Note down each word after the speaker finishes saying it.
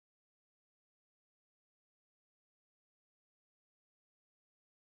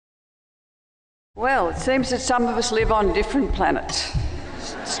Well, it seems that some of us live on different planets.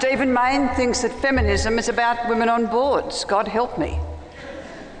 Stephen Mayne thinks that feminism is about women on boards. God help me.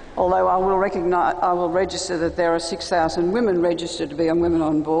 Although I will register that there are 6,000 women registered to be on women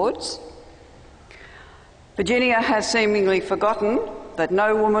on boards. Virginia has seemingly forgotten that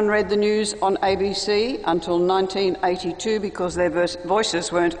no woman read the news on ABC until 1982 because their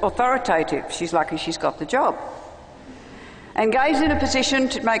voices weren't authoritative. She's lucky she's got the job. And Gay's in a position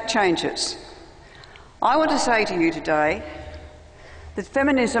to make changes. I want to say to you today that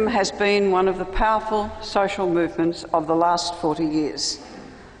feminism has been one of the powerful social movements of the last 40 years.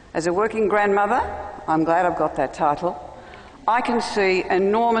 As a working grandmother, I'm glad I've got that title, I can see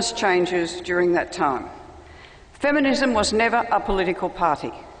enormous changes during that time. Feminism was never a political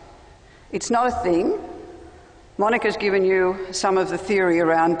party. It's not a thing. Monica's given you some of the theory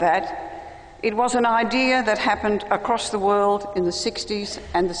around that. It was an idea that happened across the world in the 60s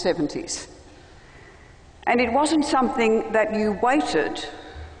and the 70s. And it wasn't something that you waited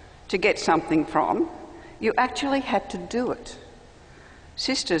to get something from. You actually had to do it.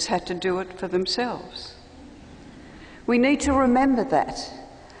 Sisters had to do it for themselves. We need to remember that.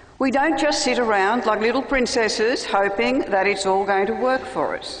 We don't just sit around like little princesses hoping that it's all going to work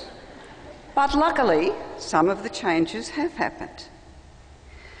for us. But luckily, some of the changes have happened.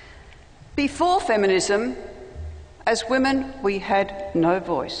 Before feminism, as women, we had no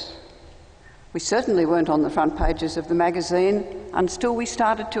voice. We certainly weren't on the front pages of the magazine until we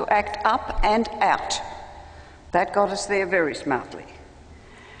started to act up and out. That got us there very smartly.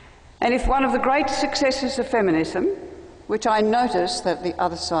 And if one of the great successes of feminism, which I noticed that the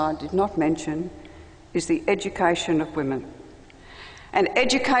other side did not mention, is the education of women. And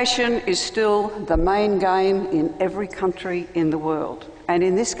education is still the main game in every country in the world. And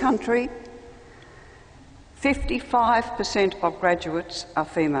in this country, 55% of graduates are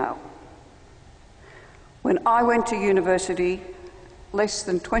female. When I went to university, less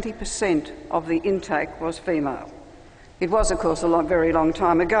than 20% of the intake was female. It was, of course, a very long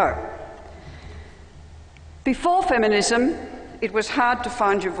time ago. Before feminism, it was hard to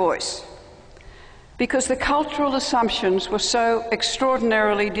find your voice because the cultural assumptions were so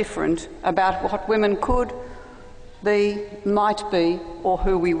extraordinarily different about what women could be, might be, or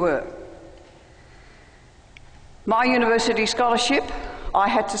who we were. My university scholarship, I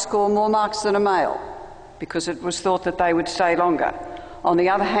had to score more marks than a male, because it was thought that they would stay longer. On the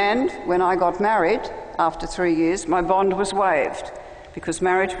other hand, when I got married, after 3 years, my bond was waived, because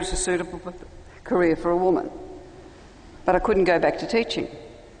marriage was a suitable career for a woman. But I couldn't go back to teaching.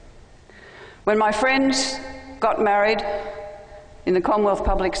 When my friends got married in the Commonwealth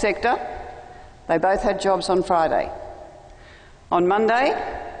public sector, they both had jobs on Friday. On Monday,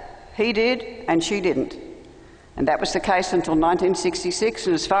 he did and she didn't. And that was the case until 1966,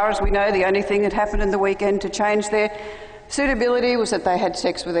 and as far as we know, the only thing that happened in the weekend to change their suitability was that they had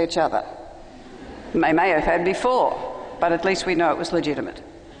sex with each other. They may have had before, but at least we know it was legitimate.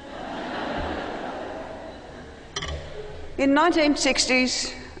 In the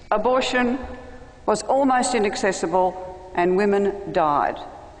 1960s, abortion was almost inaccessible and women died.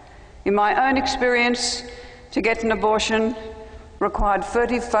 In my own experience, to get an abortion required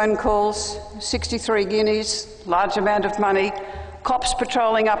 30 phone calls, 63 guineas, large amount of money, cops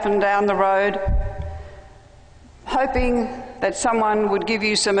patrolling up and down the road, hoping that someone would give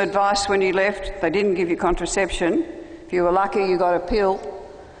you some advice when you left. They didn't give you contraception. If you were lucky, you got a pill,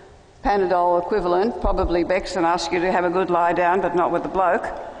 Panadol equivalent, probably Bex, and asked you to have a good lie down, but not with the bloke.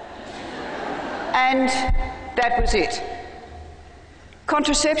 And that was it.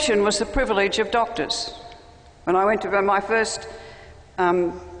 Contraception was the privilege of doctors. When I went to my first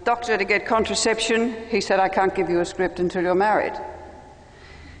doctor to get contraception, he said, "I can't give you a script until you're married."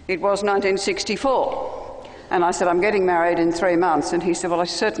 It was 1964, and I said, "I'm getting married in 3 months," and he said, "Well,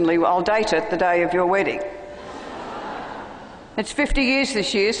 I'll date it the day of your wedding." It's 50 years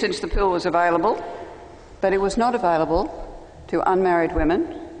this year since the pill was available, but it was not available to unmarried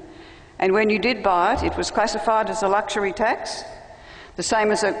women, and when you did buy it, it was classified as a luxury tax, the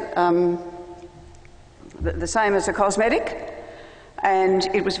same as a cosmetic, and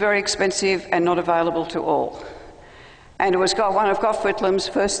it was very expensive and not available to all. And it was one of Gough Whitlam's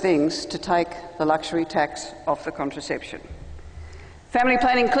first things to take the luxury tax off the contraception. Family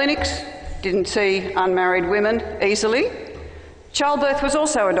planning clinics didn't see unmarried women easily. Childbirth was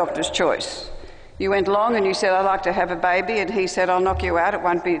also a doctor's choice. You went along and you said, "I'd like to have a baby," and he said, "I'll knock you out, it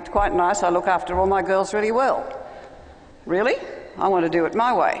won't be quite nice, I look after all my girls really well." Really? I want to do it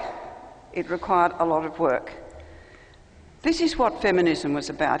my way. It required a lot of work. This is what feminism was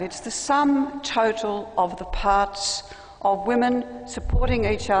about. It's the sum total of the parts of women supporting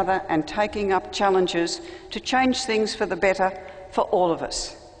each other and taking up challenges to change things for the better for all of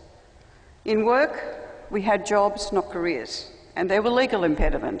us. In work, we had jobs, not careers, and there were legal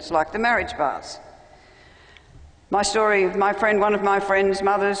impediments like the marriage bars. My story, one of my friend's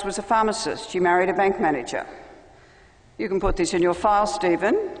mothers was a pharmacist. She married a bank manager. You can put this in your file,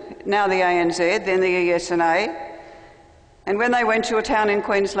 Stephen. Now the ANZ, then the ESNA. And when they went to a town in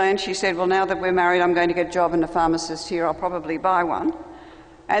Queensland, she said, well, now that we're married, I'm going to get a job in a pharmacist here. I'll probably buy one.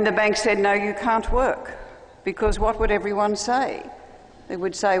 And the bank said, no, you can't work, because what would everyone say? They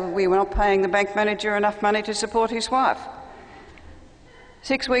would say, well, we were not paying the bank manager enough money to support his wife.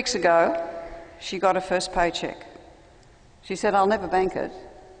 6 weeks ago, she got her first paycheck. She said, I'll never bank it.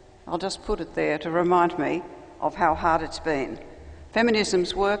 I'll just put it there to remind me of how hard it's been.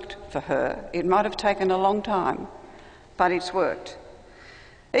 Feminism's worked for her. It might have taken a long time, but it's worked.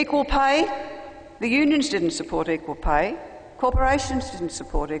 Equal pay, the unions didn't support equal pay. Corporations didn't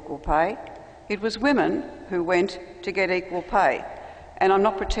support equal pay. It was women who went to get equal pay. And I'm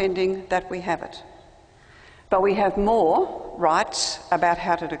not pretending that we have it. But we have more rights about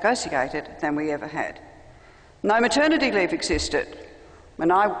how to negotiate it than we ever had. No maternity leave existed.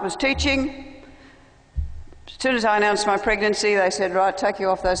 When I was teaching, as soon as I announced my pregnancy, they said, right, take you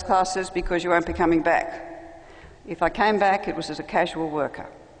off those classes because you won't be coming back. If I came back, it was as a casual worker.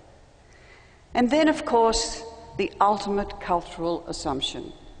 And then, of course, the ultimate cultural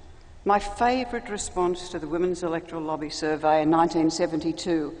assumption. My favourite response to the Women's Electoral Lobby survey in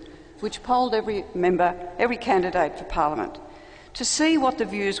 1972, which polled every member, every candidate for Parliament, to see what the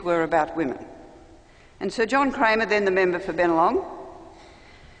views were about women. And Sir John Cramer, then the member for Bennelong,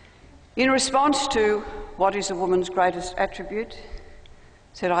 in response to what is a woman's greatest attribute,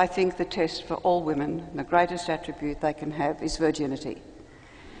 said, I think the test for all women, the greatest attribute they can have is virginity.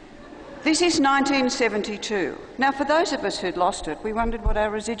 This is 1972. Now, for those of us who'd lost it, we wondered what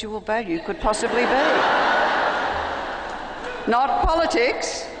our residual value could possibly be. Not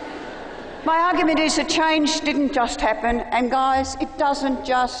politics. My argument is that change didn't just happen, and guys, it doesn't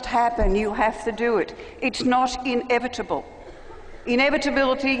just happen. You have to do it. It's not inevitable.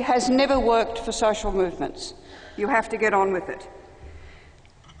 Inevitability has never worked for social movements. You have to get on with it.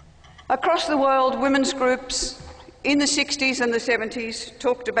 Across the world, women's groups in the 60s and the 70s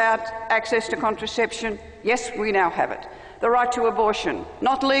talked about access to contraception. Yes, we now have it. The right to abortion.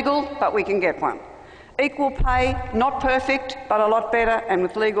 Not legal, but we can get one. Equal pay, not perfect, but a lot better, and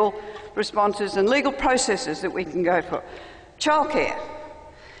with legal responses and legal processes that we can go for. Childcare.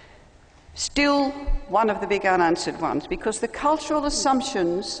 Still one of the big unanswered ones, because the cultural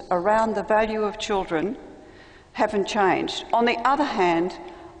assumptions around the value of children haven't changed. On the other hand,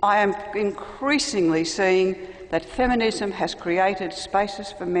 I am increasingly seeing that feminism has created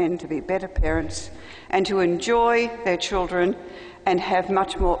spaces for men to be better parents and to enjoy their children and have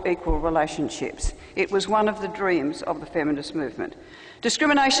much more equal relationships. It was one of the dreams of the feminist movement.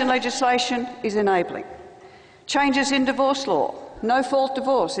 Discrimination legislation is enabling. Changes in divorce law, no-fault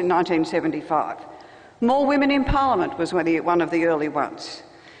divorce in 1975. More women in Parliament was one of the early ones.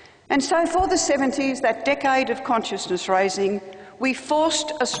 And so for the 70s, that decade of consciousness raising, we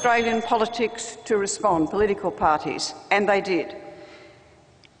forced Australian politics to respond, political parties, and they did.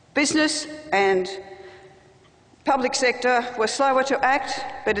 Business and public sector were slower to act,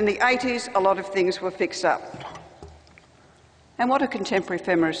 but in the 80s, a lot of things were fixed up. And what do contemporary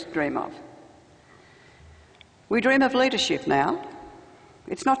feminists dream of? We dream of leadership now.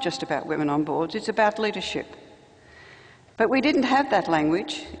 It's not just about women on boards, it's about leadership. But we didn't have that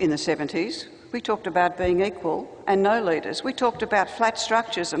language in the 70s. We talked about being equal and no leaders. We talked about flat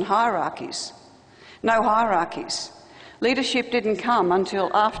structures and hierarchies. No hierarchies. Leadership didn't come until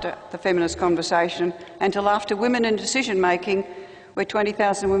after the feminist conversation, until after women in decision-making, where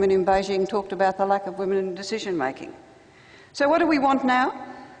 20,000 women in Beijing talked about the lack of women in decision-making. So what do we want now?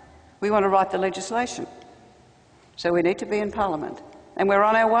 We want to write the legislation. So we need to be in Parliament. And we're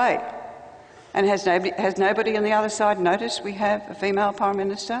on our way. And has nobody on the other side noticed we have a female Prime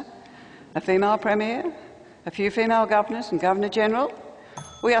Minister, a female Premier, a few female governors and Governor-General?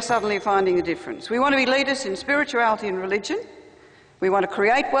 We are suddenly finding a difference. We want to be leaders in spirituality and religion. We want to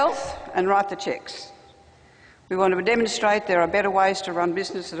create wealth and write the cheques. We want to demonstrate there are better ways to run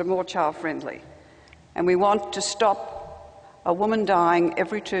business that are more child-friendly. And we want to stop a woman dying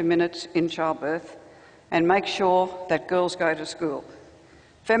every 2 minutes in childbirth and make sure that girls go to school.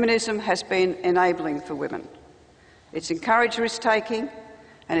 Feminism has been enabling for women. It's encouraged risk-taking,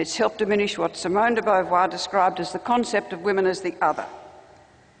 and it's helped diminish what Simone de Beauvoir described as the concept of women as the other.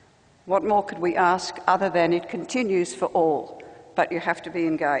 What more could we ask other than it continues for all, but you have to be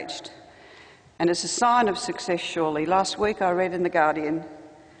engaged. And it's a sign of success, surely. Last week I read in The Guardian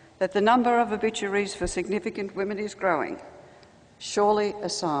that the number of obituaries for significant women is growing. Surely a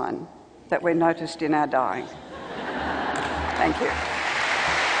sign that we're noticed in our dying. Thank you.